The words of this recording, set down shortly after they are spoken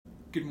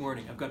Good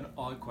morning. I've got an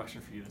odd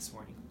question for you this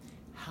morning.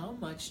 How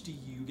much do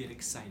you get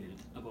excited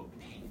about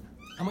pain?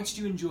 How much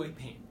do you enjoy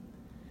pain?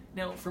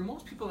 Now, for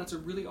most people, that's a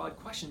really odd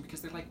question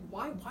because they're like,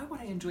 why would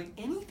I enjoy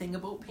anything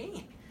about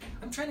pain?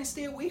 I'm trying to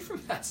stay away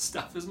from that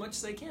stuff as much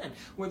as I can,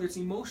 whether it's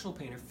emotional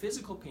pain or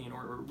physical pain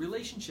or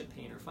relationship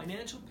pain or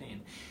financial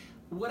pain.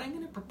 What I'm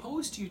going to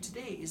propose to you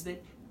today is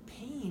that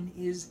pain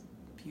is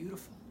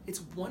beautiful.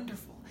 It's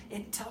wonderful.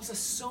 And it tells us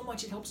so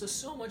much. It helps us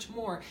so much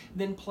more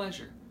than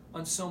pleasure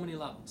on so many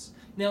levels.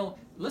 Now,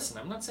 listen,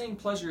 I'm not saying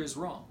pleasure is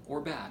wrong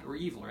or bad or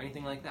evil or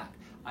anything like that.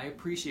 I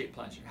appreciate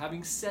pleasure.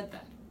 Having said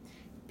that,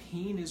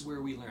 pain is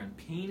where we learn.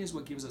 Pain is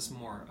what gives us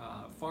more,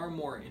 far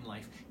more in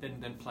life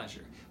than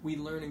pleasure. We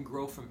learn and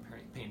grow from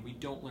pain. We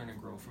don't learn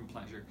and grow from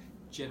pleasure,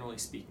 generally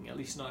speaking, at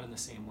least not in the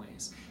same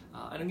ways.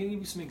 And I'm going to give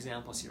you some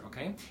examples here,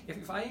 okay?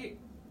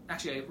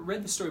 Actually, I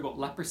read the story about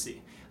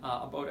leprosy,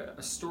 about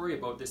a story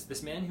about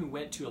this man who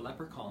went to a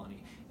leper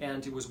colony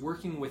and was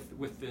working with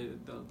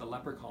the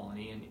leper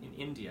colony in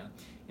India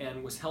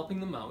and was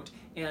helping them out.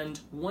 And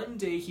one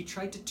day he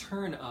tried to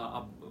turn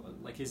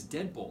like his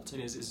deadbolt in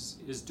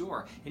his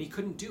door, and he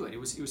couldn't do it. It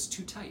was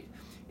too tight.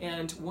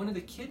 And one of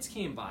the kids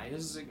came by.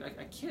 This is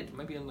a kid,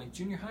 might be in like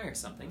junior high or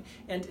something,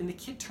 and the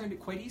kid turned it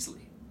quite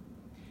easily.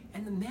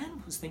 And the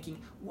man was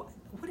thinking, what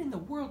in the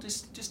world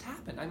just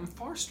happened? I'm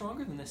far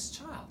stronger than this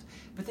child.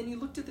 But then he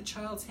looked at the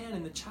child's hand,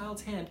 and the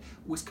child's hand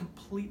was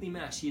completely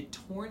mashed. He had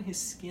torn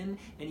his skin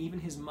and even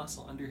his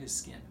muscle under his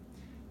skin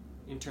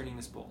in turning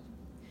this bolt.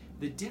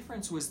 The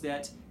difference was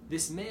that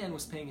this man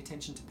was paying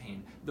attention to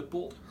pain. The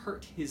bolt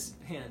hurt his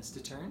hands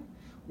to turn,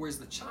 whereas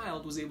the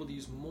child was able to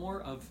use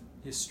more of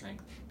his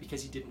strength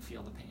because he didn't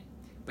feel the pain.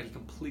 But he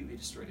completely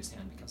destroyed his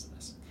hand because of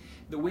this.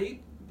 The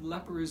way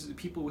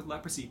people with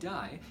leprosy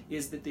die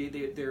is that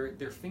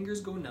their fingers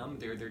go numb,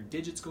 their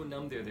digits go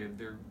numb,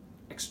 their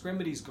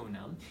extremities go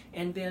numb,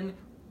 and then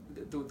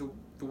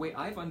the way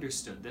I've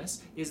understood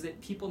this is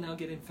that people now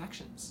get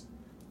infections.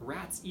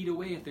 Rats eat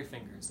away at their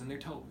fingers and their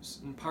toes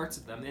and parts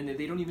of them, and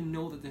they don't even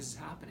know that this is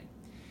happening.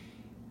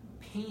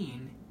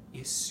 Pain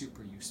is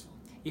super useful.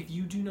 If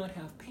you do not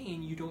have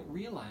pain, you don't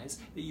realize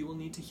that you will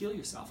need to heal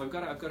yourself. I've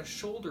got a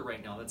shoulder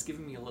right now that's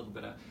giving me a little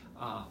bit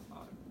of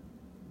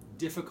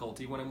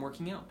difficulty when I'm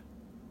working out.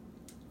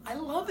 I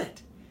love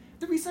it.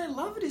 The reason I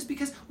love it is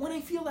because when I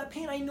feel that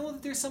pain, I know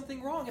that there's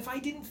something wrong. If I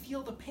didn't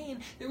feel the pain,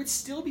 there would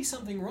still be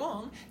something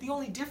wrong. The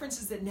only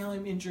difference is that now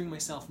I'm injuring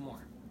myself more.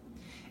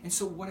 And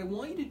so what I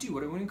want you to do,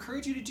 what I want to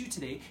encourage you to do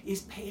today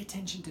is pay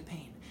attention to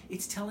pain.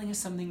 It's telling us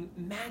something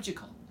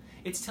magical.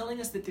 It's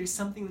telling us that there's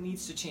something that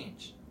needs to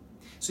change.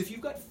 So if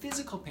you've got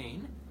physical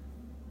pain,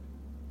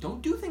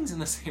 don't do things in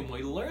the same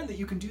way. Learn that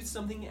you can do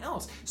something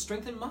else.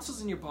 Strengthen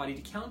muscles in your body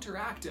to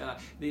counteract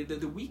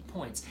the weak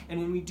points.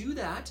 And when we do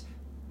that,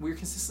 we're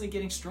consistently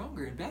getting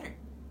stronger and better.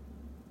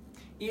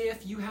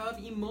 If you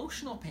have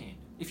emotional pain,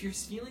 if you're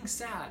feeling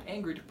sad,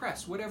 angry,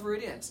 depressed, whatever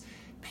it is,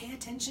 pay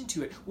attention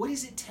to it. What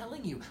is it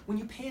telling you? When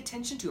you pay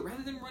attention to it,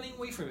 rather than running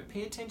away from it,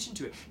 pay attention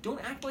to it. Don't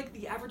act like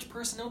the average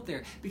person out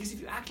there, because if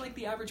you act like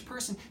the average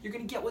person, you're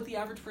going to get what the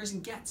average person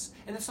gets,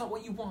 and that's not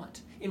what you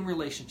want in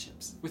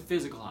relationships, with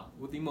physical health,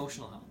 with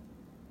emotional health,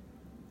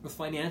 with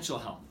financial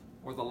health,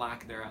 or the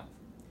lack thereof.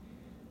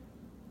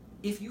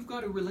 If you've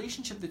got a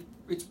relationship that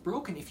it's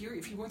broken, if you're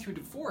going through a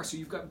divorce, or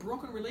you've got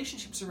broken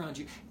relationships around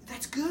you,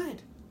 that's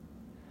good.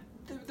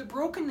 The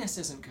brokenness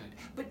isn't good,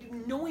 but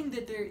knowing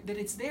that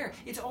it's there,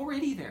 it's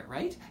already there,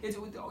 right?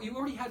 You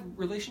already had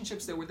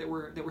relationships that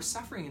were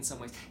suffering in some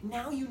ways.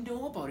 Now you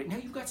know about it. Now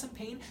you've got some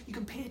pain. You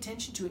can pay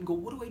attention to it and go,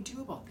 what do I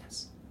do about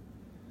this?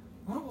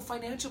 What about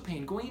financial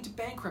pain, going into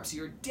bankruptcy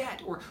or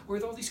debt or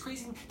with all these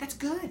crazy things? That's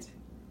good.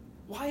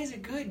 Why is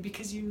it good?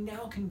 Because you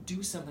now can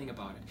do something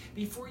about it.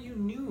 Before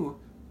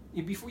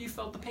you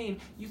felt the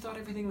pain, you thought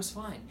everything was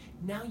fine.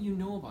 Now you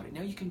know about it.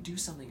 Now you can do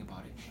something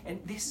about it.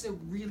 And this is a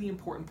really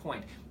important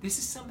point. This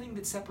is something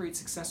that separates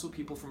successful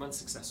people from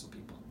unsuccessful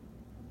people.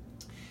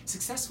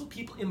 Successful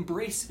people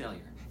embrace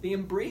failure. They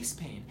embrace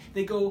pain.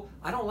 They go,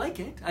 I don't like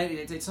it.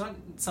 It's not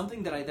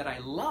something that I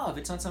love.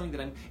 It's not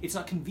something it's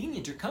not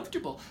convenient or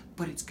comfortable,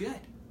 but it's good.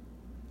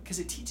 Because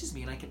it teaches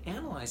me and I can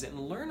analyze it and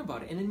learn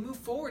about it and then move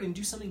forward and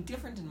do something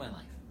different in my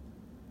life.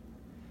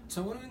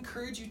 So I want to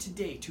encourage you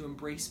today to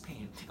embrace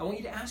pain. I want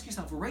you to ask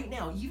yourself right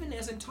now, even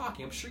as I'm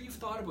talking, I'm sure you've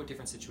thought about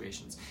different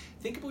situations.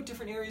 Think about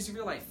different areas of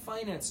your life: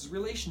 finances,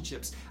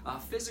 relationships,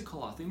 physical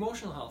health,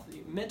 emotional health,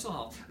 mental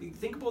health.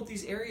 Think about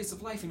these areas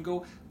of life and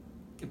go,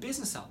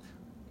 business health.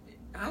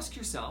 Ask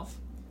yourself,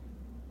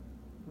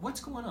 what's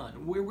going on?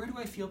 Where do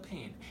I feel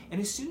pain? And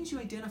as soon as you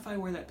identify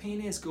where that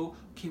pain is, go,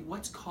 okay,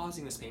 what's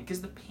causing this pain?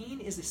 Because the pain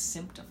is a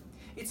symptom.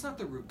 It's not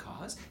the root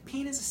cause.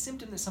 Pain is a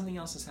symptom that something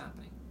else is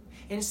happening.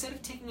 And instead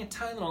of taking a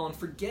Tylenol and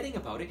forgetting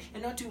about it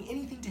and not doing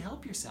anything to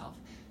help yourself,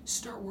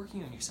 start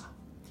working on yourself.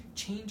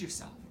 Change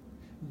yourself.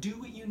 Do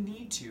what you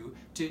need to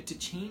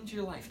change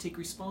your life. Take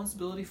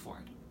responsibility for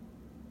it.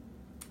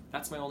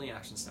 That's my only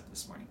action step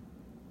this morning.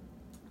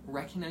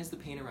 Recognize the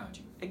pain around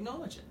you.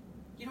 Acknowledge it.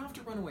 You don't have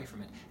to run away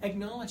from it.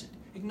 Acknowledge it.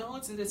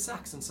 Acknowledge that it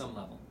sucks on some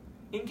level.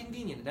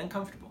 Inconvenient and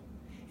uncomfortable.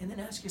 And then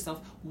ask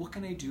yourself, what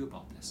can I do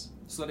about this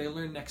so that I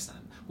learn next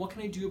time? What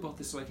can I do about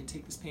this so I can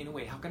take this pain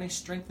away? How can I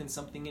strengthen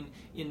something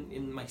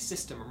in my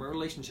system or my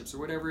relationships or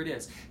whatever it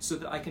is so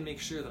that I can make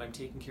sure that I'm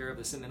taking care of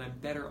this and that I'm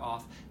better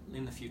off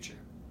in the future?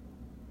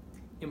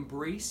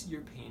 Embrace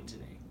your pain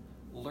today.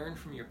 Learn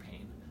from your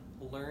pain.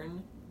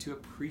 Learn to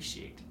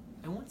appreciate.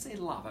 I won't say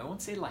love, I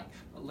won't say like,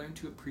 but learn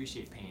to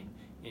appreciate pain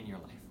in your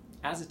life.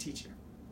 As a teacher,